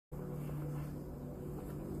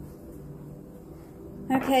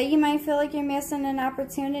Okay, you might feel like you're missing an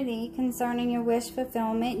opportunity concerning your wish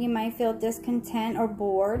fulfillment. You might feel discontent or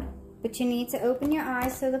bored, but you need to open your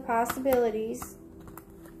eyes to the possibilities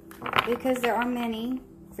because there are many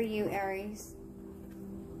for you, Aries.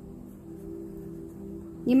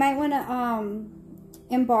 You might want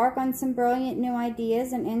to embark on some brilliant new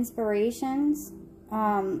ideas and inspirations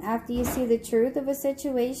after you see the truth of a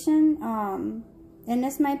situation. And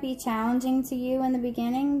this might be challenging to you in the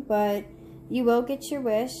beginning, but you will get your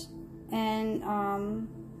wish, and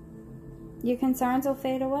your concerns will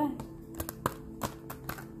fade away.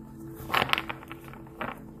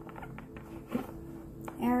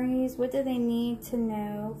 Aries, what do they need to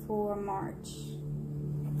know for March?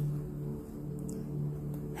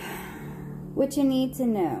 What you need to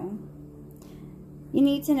know. You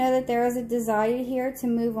need to know that there is a desire here to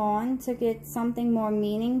move on, to get something more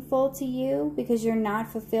meaningful to you because you're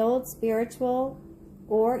not fulfilled, spiritual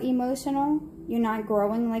or emotional. You're not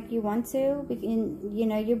growing like you want to. You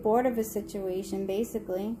know, you're bored of a situation,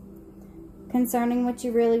 basically, concerning what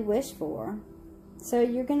you really wish for. So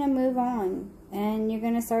you're going to move on, and you're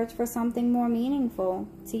going to search for something more meaningful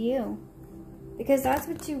to you. Because that's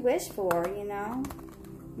what you wish for, you know.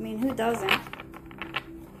 I mean, who doesn't?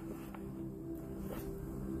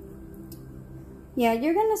 Yeah,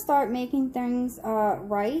 you're going to start making things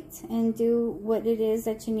right and do what it is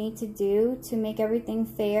that you need to do to make everything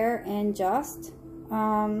fair and just.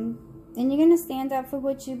 And you're going to stand up for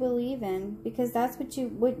what you believe in, because that's what you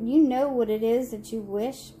know what it is that you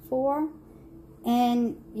wish for,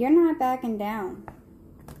 and you're not backing down.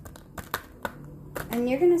 And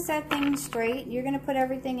you're going to set things straight. You're going to put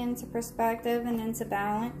everything into perspective and into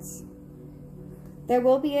balance. There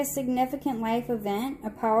will be a significant life event, a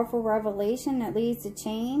powerful revelation that leads to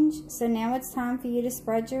change. So now it's time for you to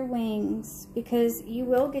spread your wings, because you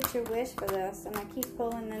will get your wish for this. And I keep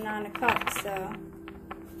pulling the Nine of Cups, so.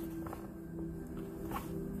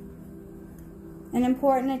 An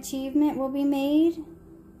important achievement will be made,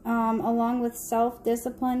 along with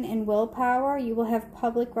self-discipline and willpower. You will have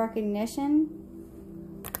public recognition.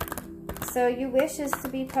 So your wish is to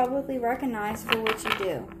be publicly recognized for what you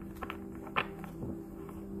do.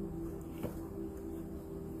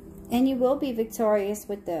 And you will be victorious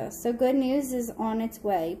with this. So good news is on its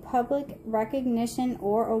way. Public recognition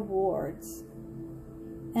or awards.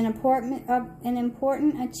 An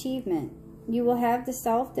important achievement. You will have the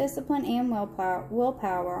self-discipline and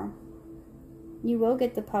willpower. You will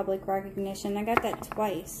get the public recognition. I got that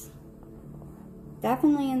twice.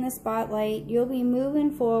 Definitely in the spotlight. You'll be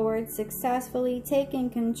moving forward successfully, taking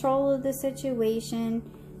control of the situation.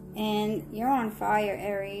 And you're on fire,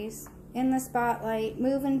 Aries. In the spotlight,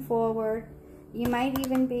 moving forward. You might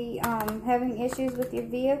even be having issues with your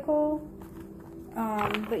vehicle,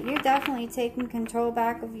 but you're definitely taking control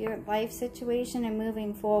back of your life situation and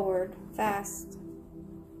moving forward fast.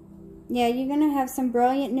 Yeah, you're going to have some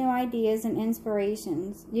brilliant new ideas and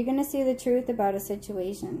inspirations. You're going to see the truth about a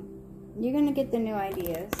situation. You're going to get the new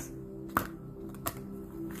ideas.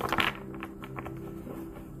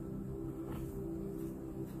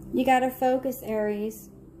 You got to focus, Aries.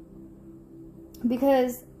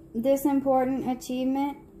 Because this important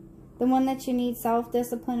achievement, the one that you need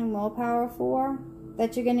self-discipline and willpower for,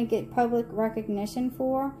 that you're going to get public recognition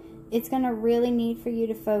for, it's going to really need for you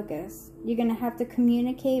to focus. You're going to have to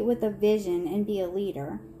communicate with a vision and be a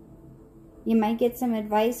leader. You might get some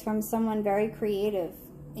advice from someone very creative.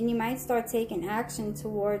 And you might start taking action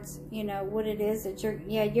towards, you know, what it is that you're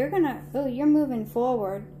moving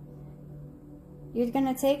forward. You're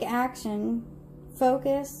going to take action,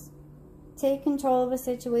 focus, take control of a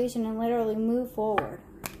situation, and literally move forward.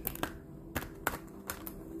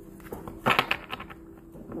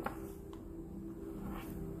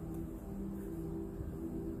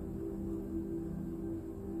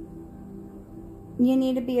 You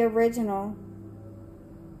need to be original.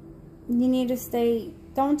 You need to stay.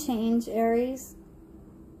 Don't change, Aries.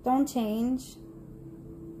 Don't change.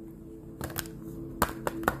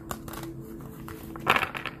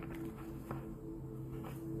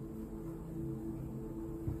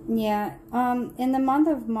 Yeah, in the month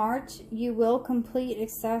of March, you will complete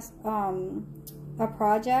a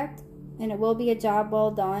project, and it will be a job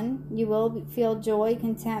well done. You will feel joy,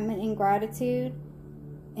 contentment, and gratitude,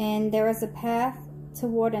 and there is a path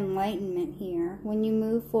toward enlightenment here. When you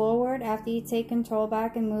move forward, after you take control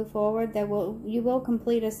back and move forward, you will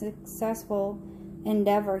complete a successful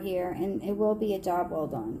endeavor here, and it will be a job well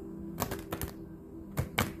done.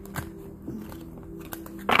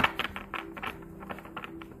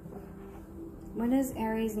 What does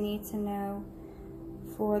Aries need to know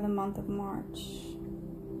for the month of March?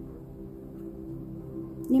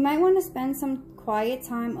 You might want to spend some quiet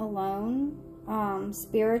time alone,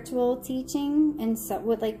 spiritual teaching, and so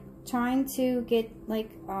with like trying to get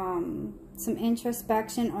like some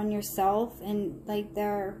introspection on yourself, and like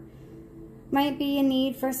there might be a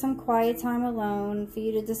need for some quiet time alone for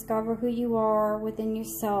you to discover who you are within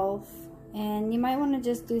yourself. And you might want to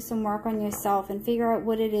just do some work on yourself and figure out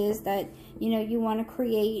what it is that, you know, you want to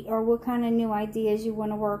create, or what kind of new ideas you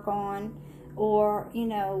want to work on, or, you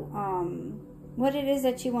know, what it is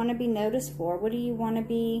that you want to be noticed for. What do you want to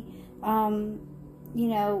be, you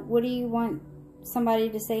know, what do you want somebody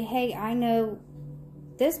to say, hey, I know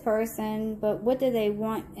this person, but what do they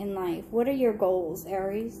want in life? What are your goals,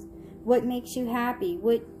 Aries? What makes you happy?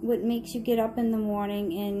 What makes you get up in the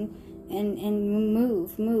morning and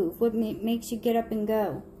move? What makes you get up and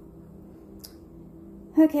go?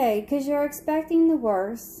 Okay, because you're expecting the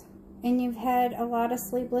worst, and you've had a lot of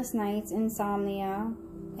sleepless nights, insomnia,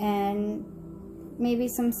 and maybe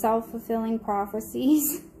some self-fulfilling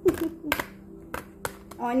prophecies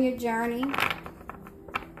on your journey.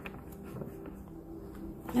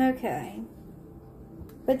 Okay.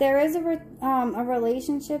 But there is a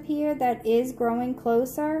relationship here that is growing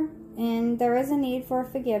closer, and there is a need for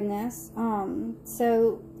forgiveness. And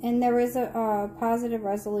there is a positive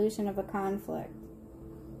resolution of a conflict.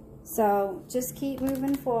 So just keep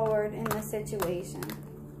moving forward in the situation.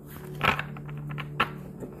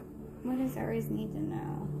 What does Aries need to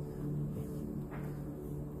know?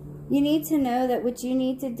 You need to know that what you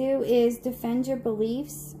need to do is defend your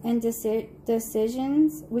beliefs and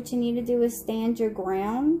decisions. What you need to do is stand your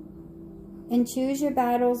ground and choose your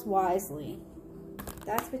battles wisely.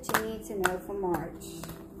 That's what you need to know for March.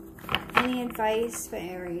 Any advice for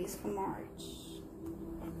Aries for March?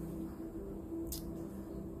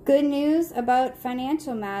 Good news about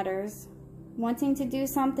financial matters. Wanting to do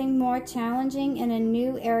something more challenging in a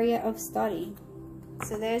new area of study.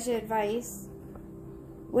 So there's your advice.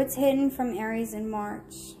 What's hidden from Aries in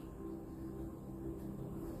March?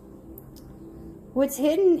 What's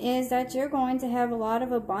hidden is that you're going to have a lot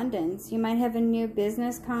of abundance. You might have a new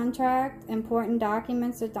business contract, important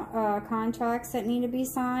documents or contracts that need to be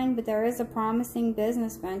signed, but there is a promising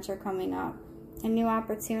business venture coming up, a new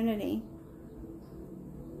opportunity.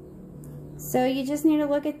 So you just need to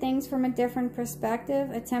look at things from a different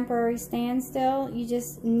perspective, a temporary standstill. You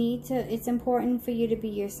just need to, it's important for you to be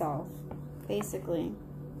yourself, basically.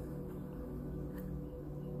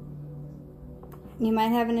 You might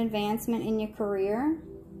have an advancement in your career.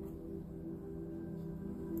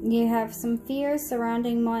 You have some fears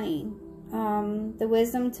surrounding money. The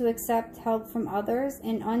wisdom to accept help from others,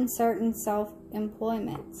 and uncertain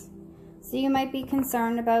self-employment. So you might be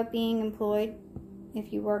concerned about being employed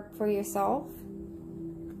if you work for yourself.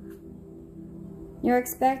 You're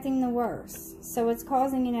expecting the worst. So it's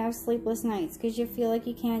causing you to have sleepless nights because you feel like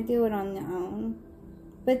you can't do it on your own.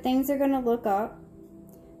 But things are going to look up.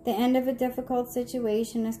 The end of a difficult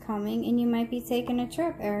situation is coming, and you might be taking a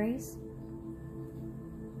trip, Aries.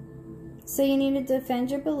 So you need to defend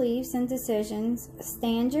your beliefs and decisions,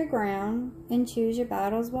 stand your ground, and choose your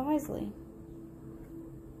battles wisely.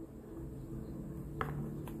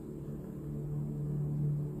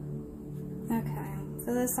 Okay,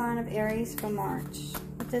 so the sign of Aries for March.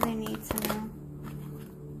 What do they need to know?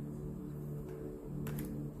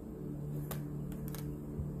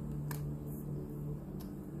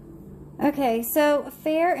 Okay, so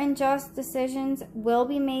fair and just decisions will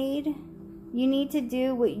be made. You need to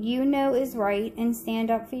do what you know is right and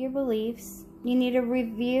stand up for your beliefs. You need to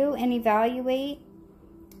review and evaluate.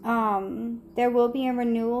 There will be a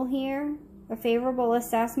renewal here, a favorable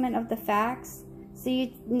assessment of the facts. So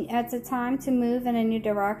it's a time to move in a new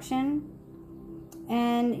direction.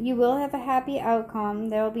 And you will have a happy outcome.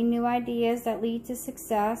 There will be new ideas that lead to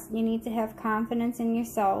success. You need to have confidence in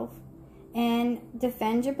yourself. And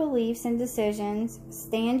defend your beliefs and decisions,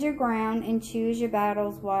 stand your ground, and choose your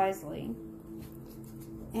battles wisely.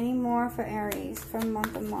 Any more for Aries for the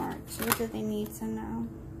month of March? What do they need to know?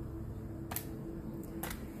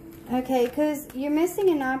 Okay, because you're missing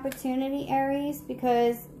an opportunity, Aries,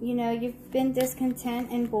 because, you know, you've been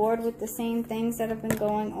discontent and bored with the same things that have been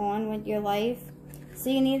going on with your life. So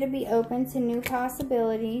you need to be open to new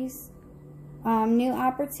possibilities, new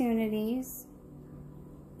opportunities.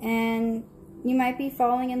 And you might be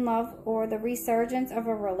falling in love or the resurgence of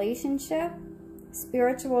a relationship,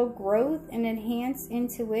 spiritual growth, and enhanced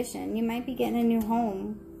intuition. You might be getting a new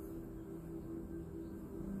home.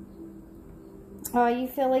 You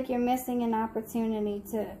feel like you're missing an opportunity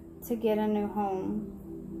to get a new home.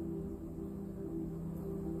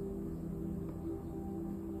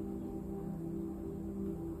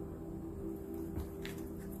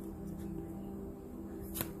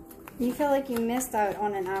 You feel like you missed out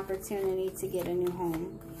on an opportunity to get a new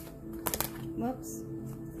home. Whoops.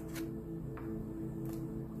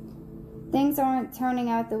 Things aren't turning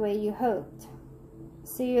out the way you hoped.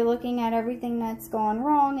 So you're looking at everything that's gone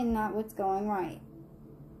wrong and not what's going right.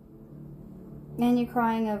 And you're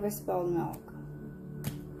crying over spilled milk.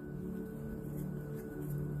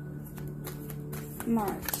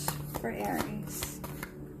 March for Aries.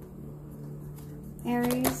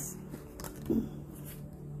 Aries.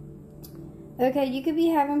 Okay, you could be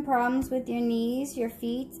having problems with your knees, your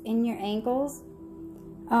feet, and your ankles.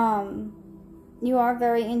 You are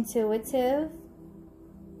very intuitive,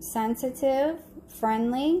 sensitive,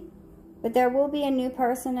 friendly, but there will be a new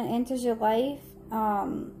person that enters your life,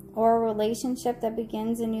 or a relationship that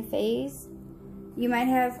begins a new phase. You might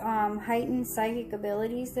have heightened psychic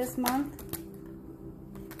abilities this month.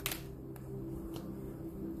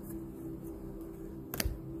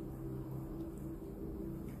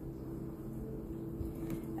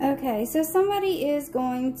 Okay, so somebody is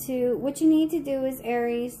going to, what you need to do is,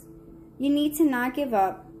 Aries, you need to not give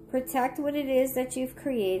up. Protect what it is that you've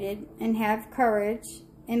created and have courage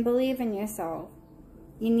and believe in yourself.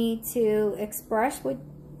 You need to express what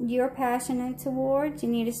you're passionate towards. You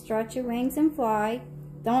need to stretch your wings and fly.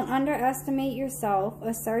 Don't underestimate yourself.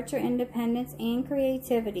 Assert your independence and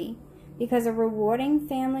creativity, because a rewarding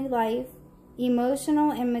family life,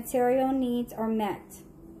 emotional and material needs are met.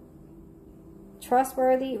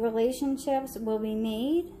 Trustworthy relationships will be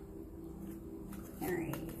made.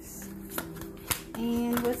 Aries.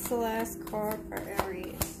 And what's the last card for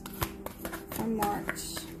Aries for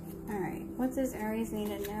March? Alright, what does Aries need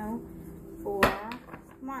to know for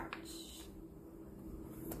March?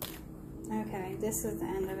 Okay, this is the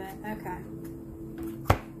end of it. Okay.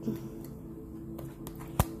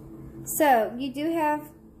 So, you do have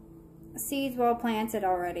seeds well planted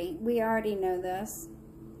already. We already know this.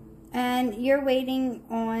 And you're waiting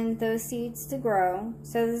on those seeds to grow.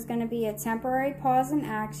 So there's going to be a temporary pause in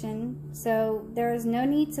action. So there is no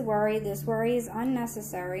need to worry. This worry is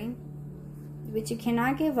unnecessary. But you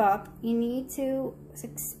cannot give up. You need to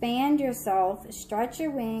expand yourself, stretch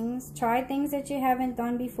your wings, try things that you haven't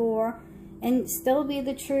done before, and still be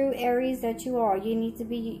the true Aries that you are. You need to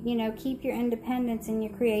be, you know, keep your independence and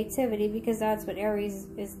your creativity, because that's what Aries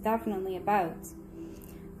is definitely about.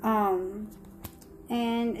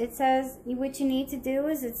 And it says what you need to do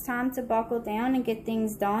is it's time to buckle down and get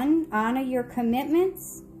things done. Honor your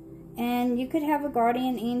commitments. And you could have a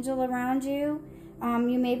guardian angel around you.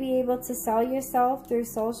 You may be able to sell yourself through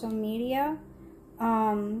social media.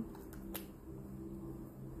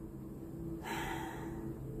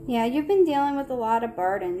 Yeah, you've been dealing with a lot of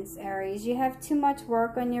burdens, Aries. You have too much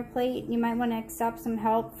work on your plate. You might want to accept some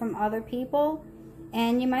help from other people.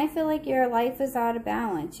 And you might feel like your life is out of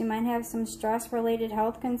balance. You might have some stress-related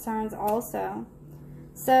health concerns also.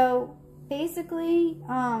 So, basically,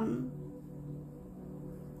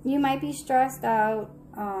 you might be stressed out.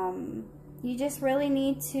 You just really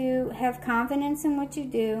need to have confidence in what you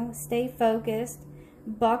do. Stay focused.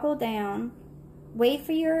 Buckle down. Wait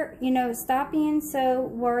for your, stop being so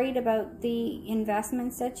worried about the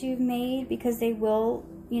investments that you've made, because they will,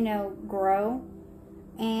 grow.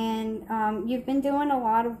 And you've been doing a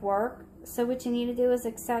lot of work, so what you need to do is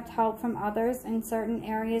accept help from others in certain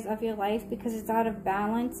areas of your life, because it's out of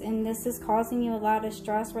balance and this is causing you a lot of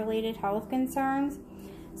stress-related health concerns.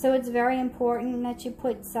 So it's very important that you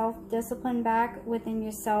put self-discipline back within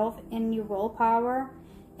yourself and your willpower,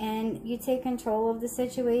 and you take control of the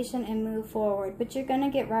situation and move forward. But you're going to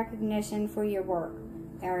get recognition for your work,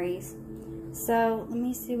 Aries. So let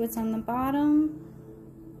me see what's on the bottom.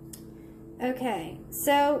 Okay,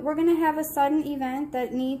 so we're going to have a sudden event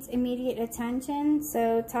that needs immediate attention,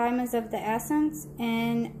 so time is of the essence,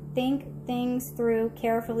 and think things through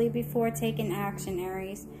carefully before taking action,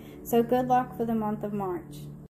 Aries. So good luck for the month of March.